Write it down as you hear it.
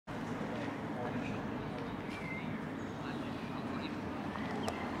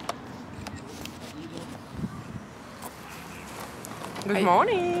Good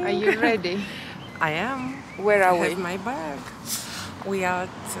morning. Are you ready? I am. Where are I we? have my bag. We are at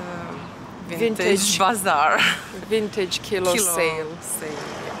Vintage Bazaar. Vintage kilo sale.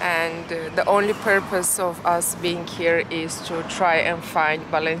 And the only purpose of us being here is to try and find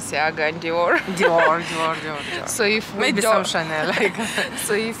Balenciaga and Dior. Dior. So if we Maybe don't, some Chanel.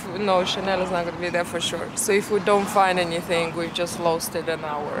 so if no, Chanel is not going to be there for sure. So if we don't find anything, we've just lost it an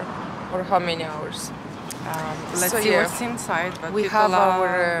hour, or how many hours? Let's So see yeah, what's inside. But we people have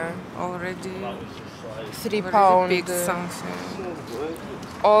are our already £3 big something.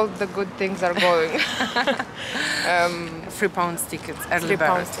 all the good things are going. £3 tickets. Early £3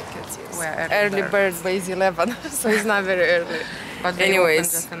 bird. tickets, yes. We're Early bird is 11, so it's not very early. But they anyways,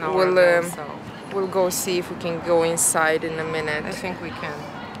 opened just an hour ago, so we'll go see if we can go inside in a minute. I think we can.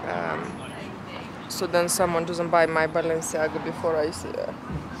 So then someone doesn't buy my Balenciaga before I see it.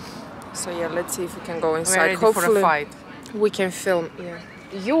 So yeah, let's see if we can go inside. We're ready Hopefully for a fight. we can film. Yeah,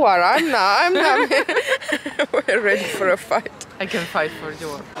 you are. I'm not. We're ready for a fight. I can fight for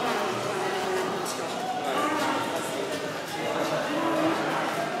Dior.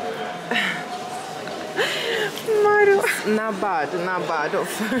 Mario. Not bad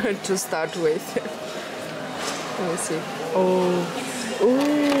to start with. Let me see. Oh.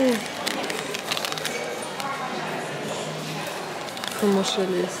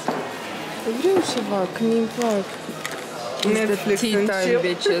 Frumușelis. Vreau ceva, că mi-mi plac. Netflix Tea and time, chill.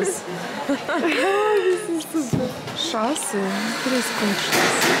 bitches. This is super. 6. Trebuie să cum 6.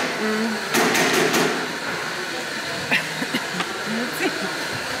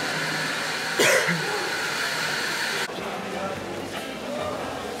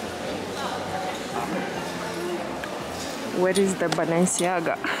 Where is the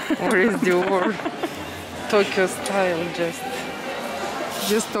Balenciaga? Where is Dior? Tokyo style,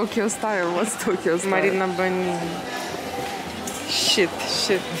 Just Tokyo style. What's Tokyo style? Marina Bani. Shit.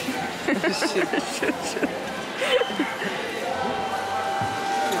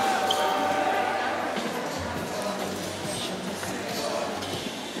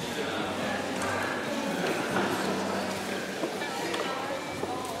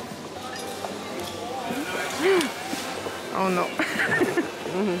 Oh no.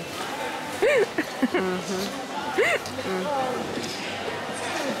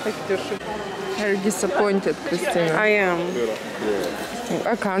 Are you disappointed, Christina? I am.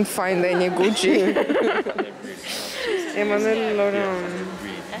 I can't find any Gucci. Emmanuel Laurent.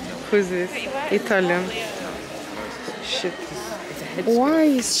 Who's this? Italian. Shit. Why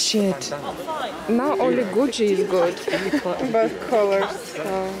is shit? Now only Gucci is good. But colors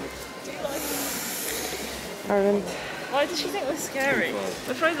aren't. Why does she think we're scary?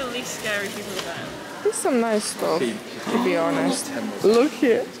 We're probably the least scary people about. There's some nice stuff, to be honest. Look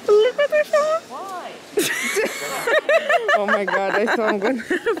here. Look what I found. Why? Oh my god, I thought I'm gonna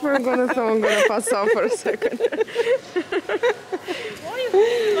pass out for a second. Why are you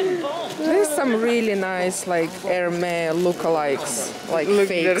holding like a bomb? There's some really nice like Hermès lookalikes, like Look,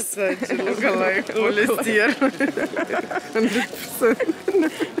 fakes. there's such a look-alike. Molestier.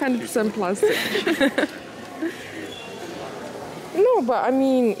 100% plastic. No, but I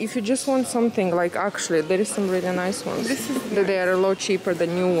mean, if you just want something like actually, there is some really nice ones. They are a lot cheaper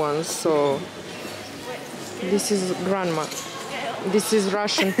than new ones. So this is grandma. This is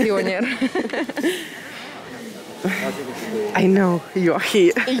Russian pioneer. I know you are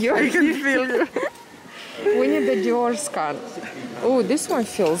here. I can feel you. We need the Dior scan. Oh, this one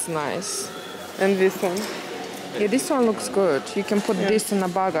feels nice. And this one. Yeah, this one looks good. You can put this in a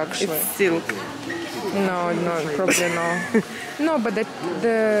bag actually. It's silk. No, probably no. No, but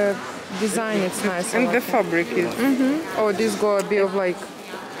the design it's nice. And the fabric is. Oh, this got a bit of like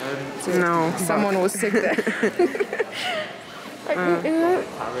No. someone was sick there.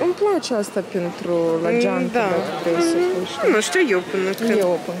 Îmi place asta pentru la geantă, basically. Nu știu eu până când. E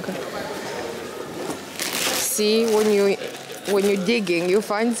open. See, when you're digging, you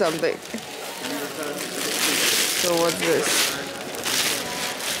find something. So what's this?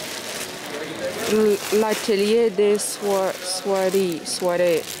 L'atelier de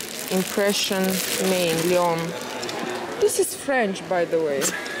soirée, Impression, Maine, Lyon. This is French, by the way.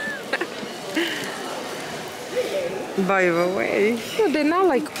 By the way. No, they're not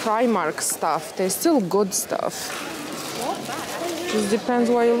like Primark stuff. They're still good stuff. Just depends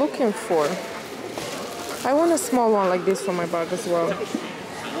what you're looking for. I want a small one like this for my bag as well.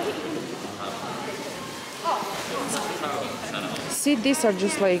 See, these are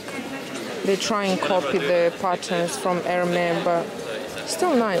just like, they try and copy the patterns from Hermès, but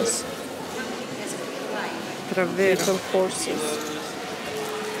still nice. Little horses.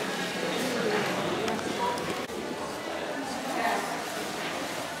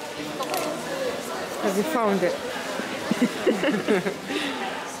 Have you found it?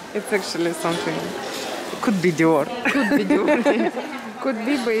 It's actually something. Could be Dior. Could be Dior. Could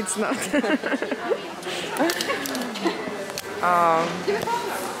be, but it's not.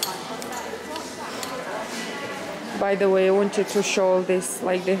 By the way, I wanted to show all this.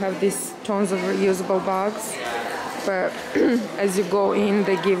 Like they have these tons of reusable bags, but as you go in,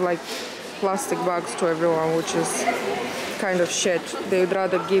 they give like plastic bags to everyone, which is kind of shit. They would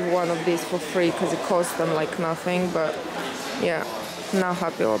rather give one of these for free because it costs them like nothing. But yeah, not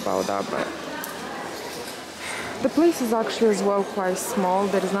happy about that. But the place is actually as well quite small.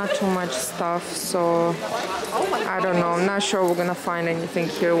 There is not too much stuff, so I don't know. I'm not sure we're gonna find anything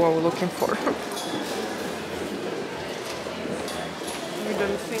here what we're looking for. You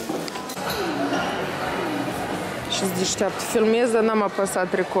don't think? Și-ți deșteaptă. Filmez, dar n-am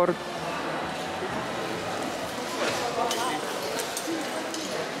apăsat record.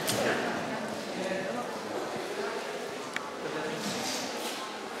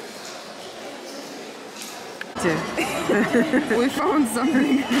 We found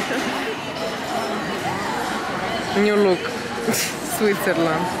something. New look.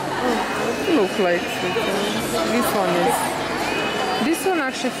 Switzerland. Look like Switzerland. This one is. This one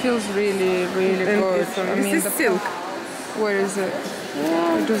actually feels really, really And good. this one. This is silk. Where is it?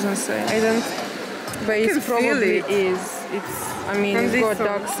 It doesn't say. I don't. But can it probably feel it. is. It's. I mean, And it's this got one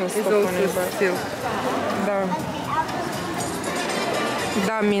ducks and is stuff on also it, but silk.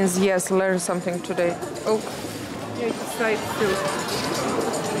 that means yes, learn something today. Oh, yeah, it's like silk.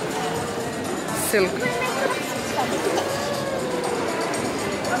 Silk.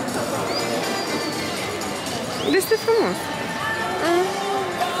 Este frumos.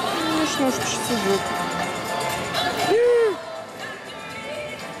 Nici nu știu ce să zic.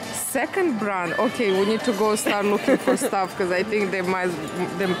 Second brand. Okay, we need to go start looking for stuff because I think it might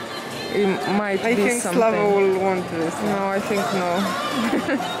I be think something. Slava will want this. No, I think no.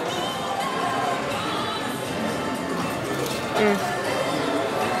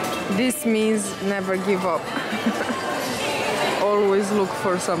 This means never give up. Always look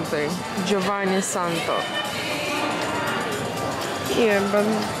for something. Giovanni Santo. Yeah, but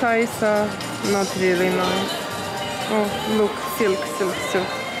ties are not really nice. Oh, look, silk, silk,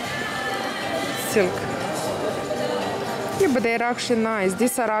 silk. Silk. Yeah, but they're actually nice.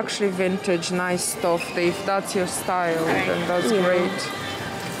 These are actually vintage, nice stuff. If that's your style, then that's great.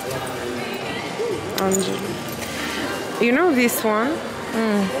 Angel. You know this one?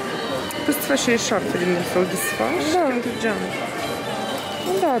 Poți să faci și șapte din fel de să faci? Da. Pentru geam.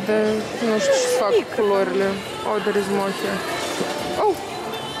 Da, de nu știu ce fac culorile. Oh, there is more here. Oh!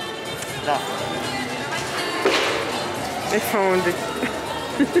 Da. I found it.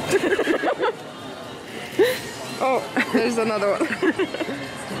 Oh, there's another one.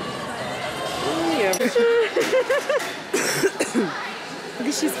 Yeah.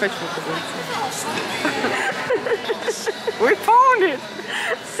 Deși îți faci fotografii. We found it!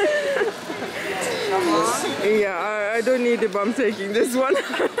 Yeah, I don't need it, but I'm taking this one.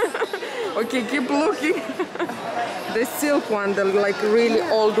 Okay, keep looking. The silk one, the like really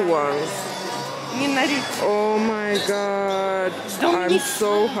old ones. Oh my god, I'm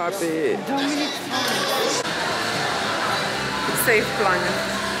so happy. Safe planet.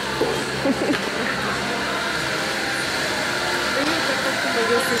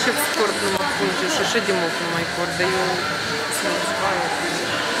 Я сейчас спорт не могу, что шеди мог на мой порт, да я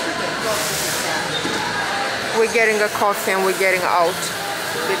We're getting a coffee and we're getting out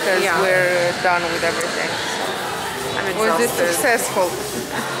because we're done with everything. Was it successful?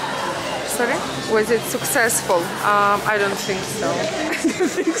 Sorry? Was it successful? I don't think so. I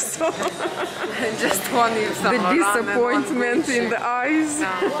don't think so. Just one Yves Saint The Laurent disappointment and one in the eyes. No.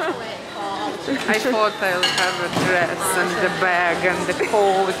 I thought I'll have a dress and the bag and the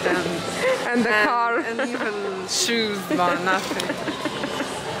coat And the car. And even shoes, but nothing.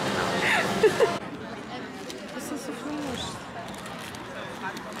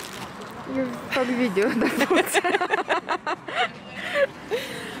 Eu fac video,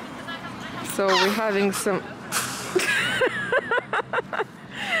 So we're having some.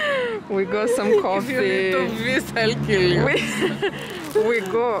 We got some coffee. If you need this, I'll kill you.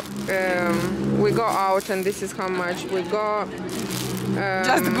 We go out, and this is how much we got.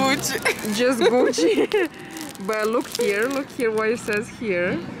 Just Gucci. Just Gucci. But look here what it says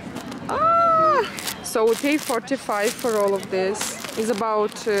here. So we pay 45 for all of this. It's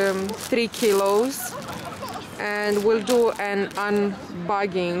about 3 kilos. And we'll do an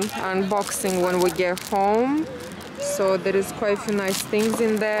unboxing when we get home. So there is quite a few nice things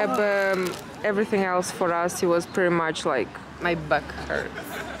in there, but everything else for us, it was pretty much like My back hurts.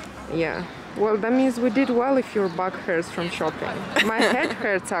 yeah. Well, that means we did well if your back hurts from shopping. My head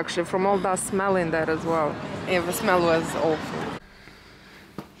hurts actually from all that smell in there as well. Yeah, the smell was awful.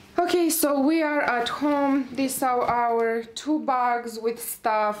 Okay, so we are at home. These are our 2 bags with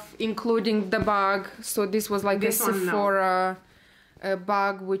stuff, including the bag. So this was like This a one, no. Sephora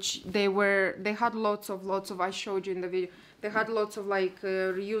bag, which they had lots of, I showed you in the video. They had lots of like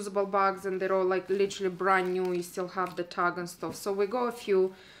reusable bags, and they're all like literally brand new. You still have the tag and stuff. So we got a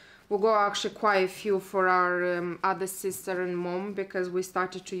few. We got actually quite a few for our other sister and mom, because we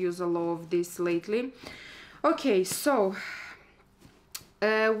started to use a lot of this lately. Okay, so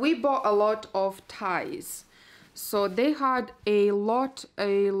we bought a lot of ties. So they had a lot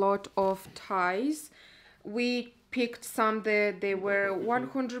of ties. We picked some that they were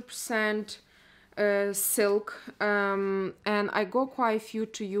 100% silk, and I got quite a few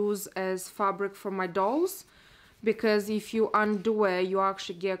to use as fabric for my dolls, because if you undo it, you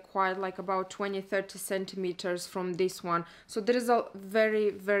actually get quite like about 20-30 centimeters from this one. So there is a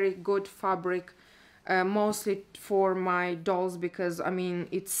very good fabric, mostly for my dolls, because I mean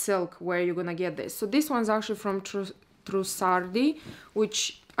it's silk. Where you're gonna get this? So this one's actually from Trussardi,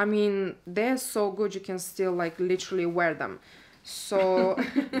 which I mean they're so good, you can still like literally wear them. So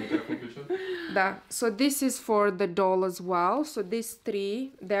so this is for the doll as well. So these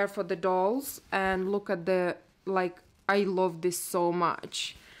 3, they're for the dolls, and look at the, like, I love this so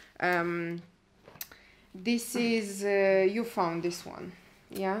much. This is you found this one,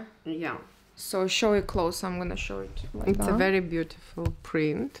 yeah? Yeah. So show it close. I'm gonna show it like It's that. a very beautiful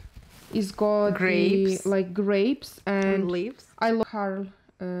print. It's got grapes. like grapes and leaves. I love Karl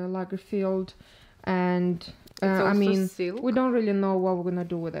Lagerfeld, and I also mean silk. we don't really know what we're gonna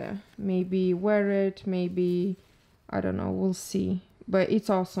do with it. Maybe wear it, maybe I don't know, we'll see, but it's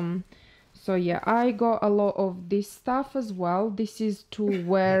awesome. So yeah, I got a lot of this stuff as well. This is to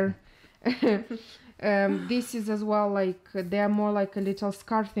wear. This is as well like they're more like a little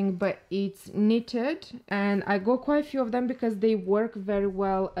scarf thing, but it's knitted, and I got quite a few of them because they work very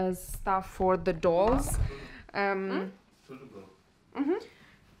well as stuff for the dolls.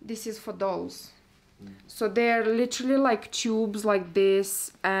 This is for dolls. So they're literally like tubes like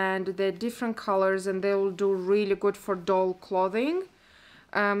this, and they're different colors, and they will do really good for doll clothing.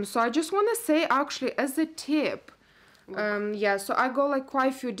 So I just want to say, actually, as a tip, yeah, so I got like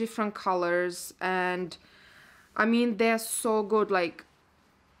quite a few different colors, and I mean they're so good. Like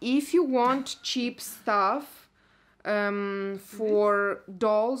if you want cheap stuff for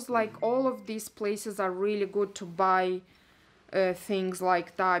dolls, like all of these places are really good to buy things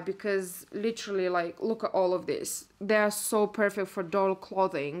like that, because literally, like, look at all of this. They're so perfect for doll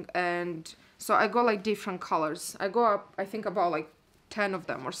clothing. And so I got like different colors. I got up, I think about like 10 of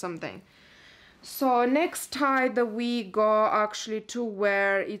them or something. So next tie that we got actually to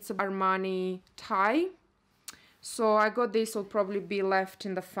wear, it's Armani tie. So I got this, will probably be left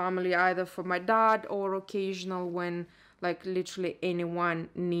in the family either for my dad or occasional when like literally anyone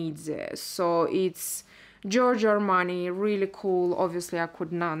needs it. So it's Giorgio Armani, really cool. Obviously I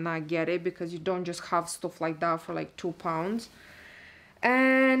could not get it, because you don't just have stuff like that for like £2.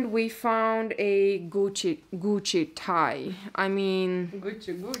 And we found a Gucci tie. I mean,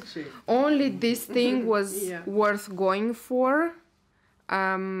 Gucci. only this thing was Yeah. worth going for.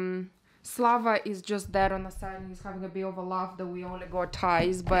 Slava is just there on the side, and he's having a bit of a laugh that we only got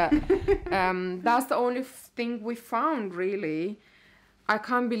ties, but that's the only thing we found, really. I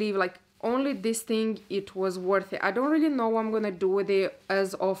can't believe, like, only this thing, it was worth it. I don't really know what I'm gonna do with it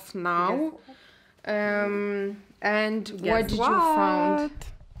as of now. And what did you found?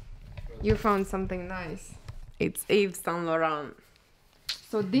 You found something nice. It's Yves Saint Laurent.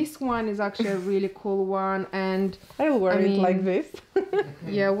 So this one is actually a really cool one, and I'll wear I it mean, like this.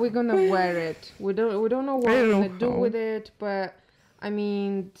 yeah, we're gonna wear it. We don't know what I we're don't gonna do know. with it, but I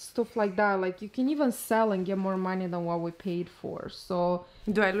mean, stuff like that, like you can even sell and get more money than what we paid for. So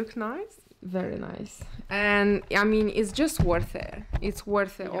Do I look nice? very nice, and I mean, it's just worth it. It's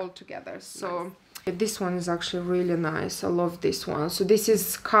worth it Yeah. altogether. So this one is actually really nice. I love this one. So this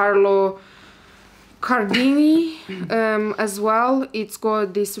is Carlo Cardini as well. It's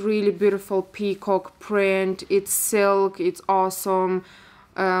got this really beautiful peacock print. It's silk. It's awesome.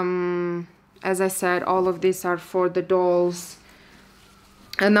 As I said, all of these are for the dolls.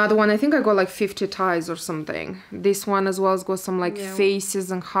 Another one, I think I got like 50 ties or something. This one as well has got some like Yeah. faces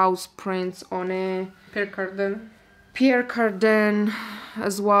and house prints on it. Pierre Cardin. Pierre Cardin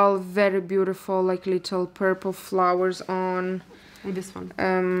as well, very beautiful, like little purple flowers on. This one.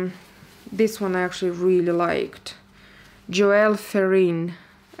 This one I actually really liked. Joël Ferrin,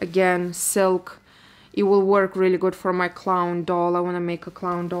 again, silk. it will work really good for my clown doll. I want to make a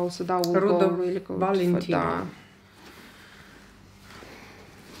clown doll, so that will go Rudolph really good Valentino. for that.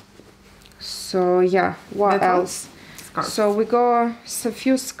 So yeah, what That's all? else? Scarf. So we got a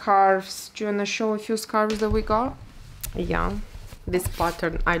few scarves. Do you want to show a few scarves that we got? Yeah, this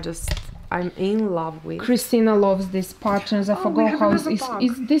pattern I'm in love with. Christina loves these patterns. I we forgot have how another is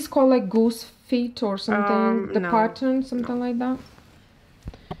bag. this called, like goose feet or something? The No. pattern, something like that.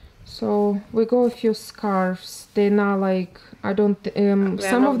 So we got a few scarves. They're not like, I don't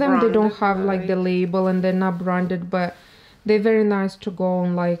some not of them they don't branded, have like the label and they're not branded, but they're very nice to go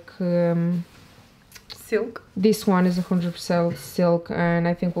on, like Silk. this one is 100% silk, and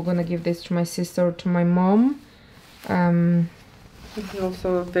I think we're gonna give this to my sister or to my mom. It's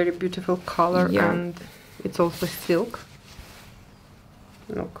also a very beautiful color, Yeah. and it's also silk.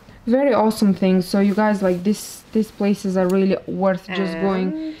 Look. Very awesome things. So you guys, like these places are really worth just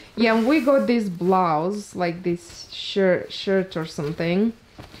going. Yeah, and we got this blouse, like this shirt or something.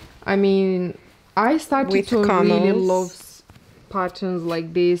 I mean, I started With to really camels. love patterns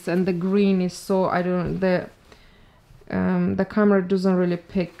like this, and the green is so, I don't, the camera doesn't really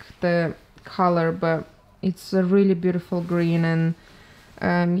pick the color, but it's a really beautiful green.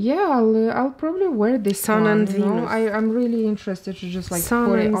 And yeah, I'll probably wear this Sun one, and you know? Venus. I'm really interested to just like Sun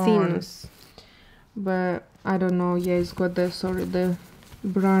put it and on. Venus. But I don't know. Yeah, it's got the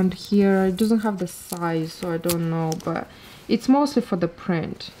brand here. It doesn't have the size, so I don't know, but it's mostly for the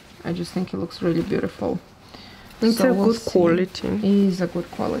print. I just think it looks really beautiful. It's So a we'll good see. quality. It is a good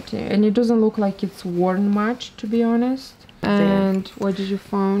quality, and it doesn't look like it's worn much, to be honest. And what did you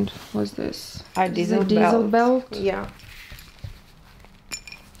find? What's this? A This is diesel diesel belt. belt. Yeah.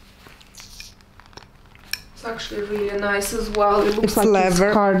 It's actually really nice as well. It looks It's like leather.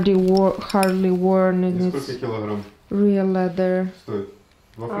 it's hardly worn, and Сколько it's килограмм real leather. стоит?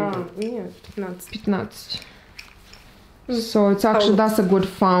 2 фунта? Нет, 15. 15. So it's actually, that's a good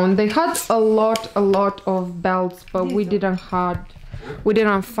found. They had a lot of belts, but we didn't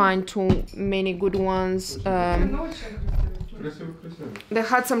find too many good ones. Красиво, красиво. They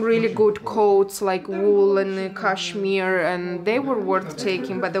had some really good coats, like wool and cashmere, and they were worth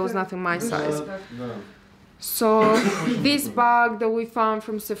taking, but there was nothing my size. Да. So this bag that we found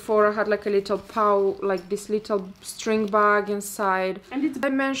from Sephora had like a little like this little string bag inside. And I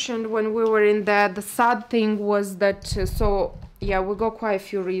mentioned when we were in there, the sad thing was that, so yeah, we got quite a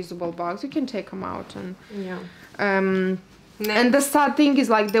few reusable bags. You can take them out. And Yeah. and the sad thing is,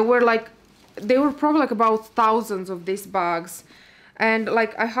 like, they were probably like about thousands of these bags. And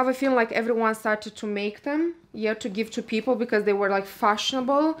like, I have a feeling like everyone started to make them, yeah, to give to people because they were like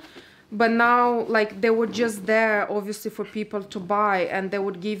fashionable. But now, like, they were just there, obviously, for people to buy, and they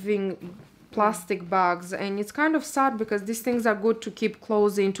were giving plastic bags. And it's kind of sad because these things are good to keep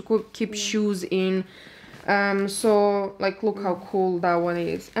clothes in, to keep shoes in. So, like, look how cool that one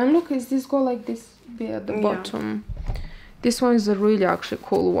is. And look, is this go like this bit at the bottom? This one is a really actually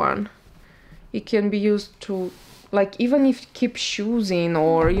cool one. It can be used to, like, even if you keep shoes in,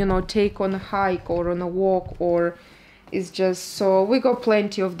 or, you know, take on a hike or on a walk, or... It's just, so we got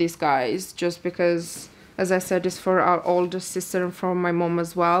plenty of these guys, just because, as I said, it's for our older sister and for my mom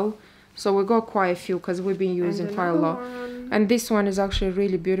as well. So we got quite a few because we've been using quite a lot. And this one is actually a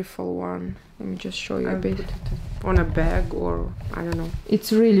really beautiful one. Let me just show you a bit. Put it on a bag, or I don't know.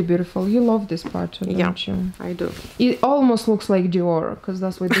 It's really beautiful. You love this pattern, don't you? I do. It almost looks like Dior, because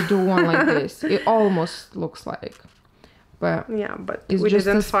that's what they do one like this. It almost looks like. But Yeah, but it's we just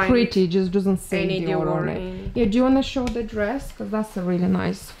didn't as find pretty, it just doesn't say any Dior on Dior it. in. Yeah, do you want to show the dress? Because that's a really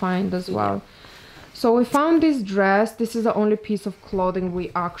nice find as well. So we found this dress. This is the only piece of clothing we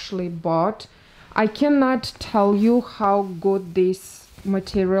actually bought. I cannot tell you how good this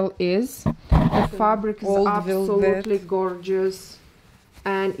material is. The fabric is Old absolutely velvet. gorgeous.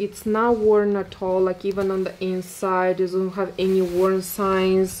 And it's not worn at all, like even on the inside, it doesn't have any worn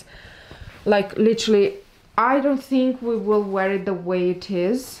signs. Like literally, I don't think we will wear it the way it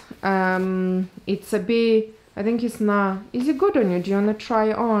is. It's a bit, I think it's not, is it good on you? Do you want to try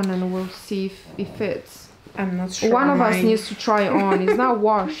it on and we'll see if it fits? I'm not sure. One of us needs to try it on. It's not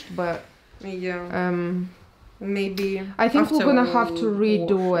washed, but Yeah. Maybe. I think after we're gonna we'll have to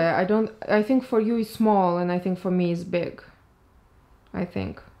redo wash it. I think for you it's small, and I think for me it's big. I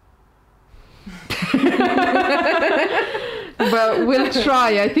think. But we'll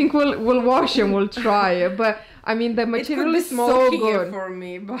try. I think we'll wash and we'll try it. But I mean, the material is so good. for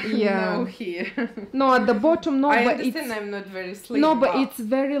me, but Yeah. no here. No, at the bottom, no, I but understand it's I'm not very slim. no, but it's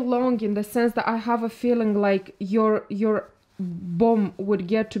very long in the sense that I have a feeling like your bum would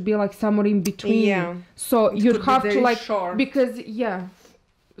get to be like somewhere in between. Yeah. So It you'd could be have to very like short. because yeah.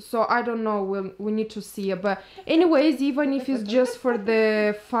 so I don't know, we need to see it. But anyways, even if it's just for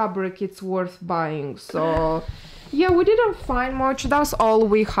the fabric, it's worth buying. So yeah, we didn't find much. That's all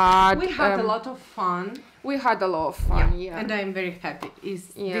we had. We had a lot of fun. We had a lot of fun, yeah. And I'm very happy.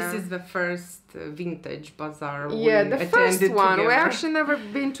 This is the first vintage bazaar we the first one. together. We actually never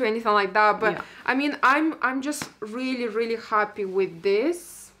been to anything like that, but Yeah. I mean, I'm just really happy with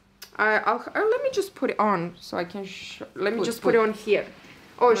this. Let me just put it on so I can. Let me just put it on here.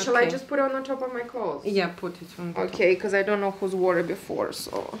 Oh, shall I Okay. just put it on top of my clothes? Yeah, put it on the Okay, because I don't know who's wore it before,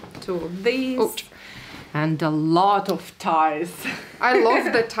 so. to this. Oh. And a lot of ties. I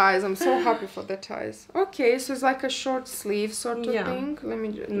love the ties. I'm so happy for the ties. Okay, so it's like a short sleeve sort of Yeah. thing. Let me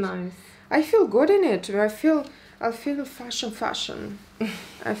just. Nice. I feel good in it. I feel fashion.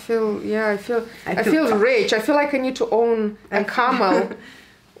 I feel rich. I feel like I need to own a camel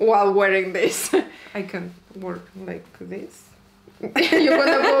while wearing this. I can work like this. You're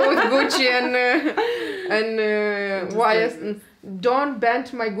gonna go with Gucci and why? Don't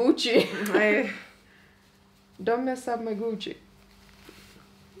bend my Gucci. Don't mess up my Gucci.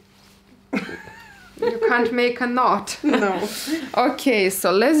 You can't make a knot. No. Okay,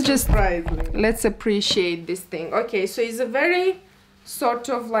 so Surprisingly. let's appreciate this thing. Okay, so it's a very sort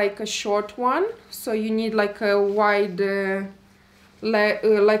of like a short one. So you need like a wide,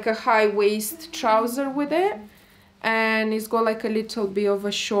 like a high waist trouser with it. And it's got like a little bit of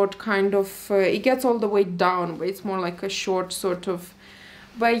a short kind of, it gets all the way down, but it's more like a short sort of.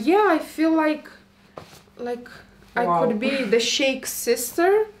 But yeah, I feel like I Wow. could be the Sheikh's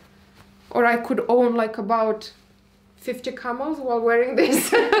sister, or I could own like about 50 camels while wearing this.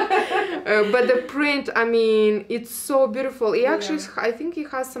 But the print, I mean, it's so beautiful. It actually, I think it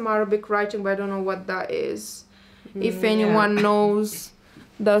has some Arabic writing, but I don't know what that is. If anyone knows,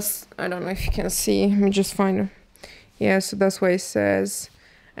 that's, I don't know if you can see. Let me just find it. Yeah, so that's what it says.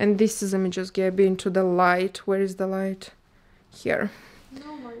 And this is, let me just get a bit into the light. Where is the light? Here.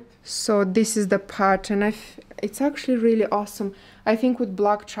 No light. So this is the pattern. It's actually really awesome. I think with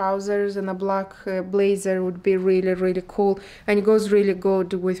black trousers and a black blazer would be really cool, and it goes really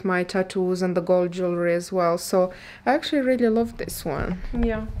good with my tattoos and the gold jewelry as well. So I actually really love this one.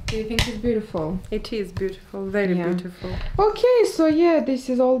 Yeah. Do you think it's beautiful? It is beautiful. Very Yeah. beautiful. Okay, so yeah, this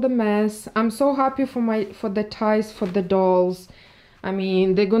is all the mess. I'm so happy for the ties for the dolls. I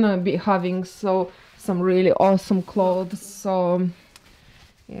mean, they're gonna be having some really awesome clothes. So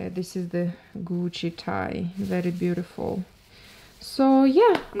yeah, this is the Gucci tie. Very beautiful. So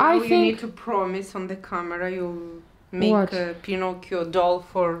yeah, Now I you think need to promise on the camera you'll make What? a Pinocchio doll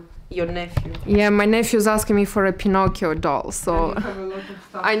for your nephew. yeah, my nephew's asking me for a Pinocchio doll, so And you have a lot of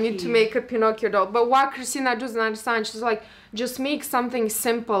stuff I need to here. make a Pinocchio doll. But what Christina doesn't understand, she's like, just make something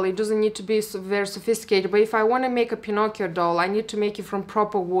simple. It doesn't need to be so very sophisticated. But if I want to make a Pinocchio doll, I need to make it from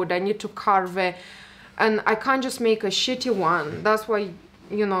proper wood. I need to carve it. And I can't just make a shitty one. That's why,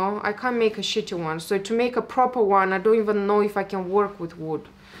 you know, I can't make a shitty one. So to make a proper one, I don't even know if I can work with wood.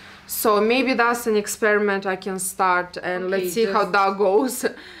 So maybe that's an experiment I can start, and Okay, let's see how just- that goes.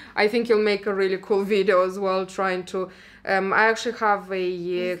 I think you'll make a really cool video as well, trying to I actually have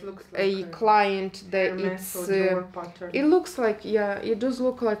This looks like a client that Hermes it's or Dior pattern. it looks like, yeah, it does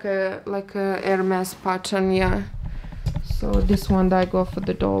look like a Hermes pattern, yeah. So this one that I got for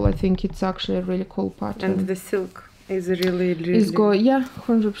the doll, I think it's actually a really cool pattern. And the silk is really It's got, yeah,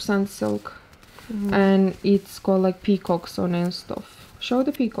 100% silk. And it's got like peacocks on it and stuff. Show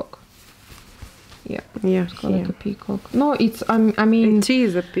the peacock. Yeah, yeah, it's got like a peacock. No, it's I mean it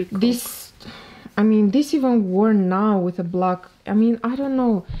is a peacock. this, I mean, this even worn now with a black, I mean, I don't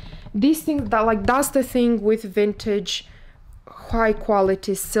know. These things that, like, that's the thing with vintage high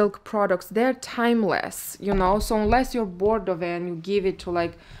quality silk products. They're timeless, you know. So unless you're bored of it and you give it to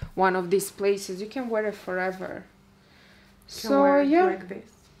like one of these places, you can wear it forever. Can So wear it yeah, like this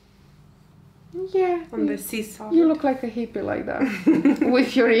yeah. on the seesaw. You look like a hippie like that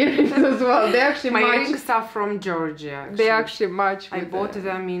with your earrings as well. They actually My match. earrings are from Georgia. Actually. They actually match. I with bought the-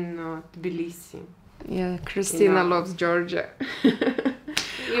 them in Tbilisi. Yeah, Christina Yeah. loves Georgia.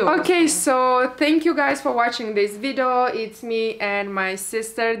 You Okay, also. so thank you guys for watching this video. It's me and my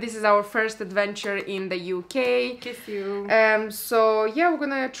sister. This is our first adventure in the UK. Kiss you. So yeah, we're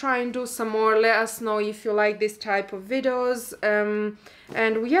gonna try and do some more. Let us know if you like this type of videos.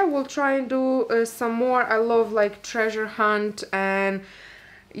 And yeah, we'll try and do some more. I love like treasure hunt, and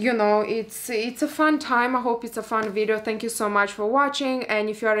you know, it's a fun time. I hope it's a fun video. Thank you so much for watching, and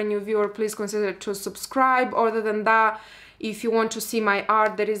if you are a new viewer, please consider to subscribe. Other than that, if you want to see my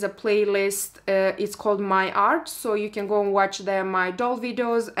art, there is a playlist. It's called My Art, so you can go and watch my doll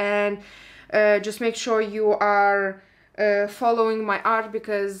videos, and just make sure you are following my art,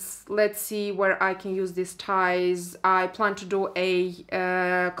 because let's see where I can use these ties. I plan to do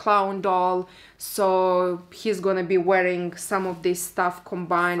a clown doll, so he's gonna be wearing some of this stuff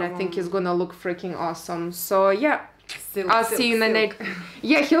combined. I think he's gonna look freaking awesome. So yeah, I'll see you in the next.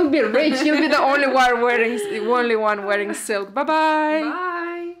 Yeah, he'll be rich. He'll be the only one wearing silk. Bye bye.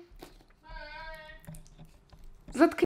 Bye. Заткни.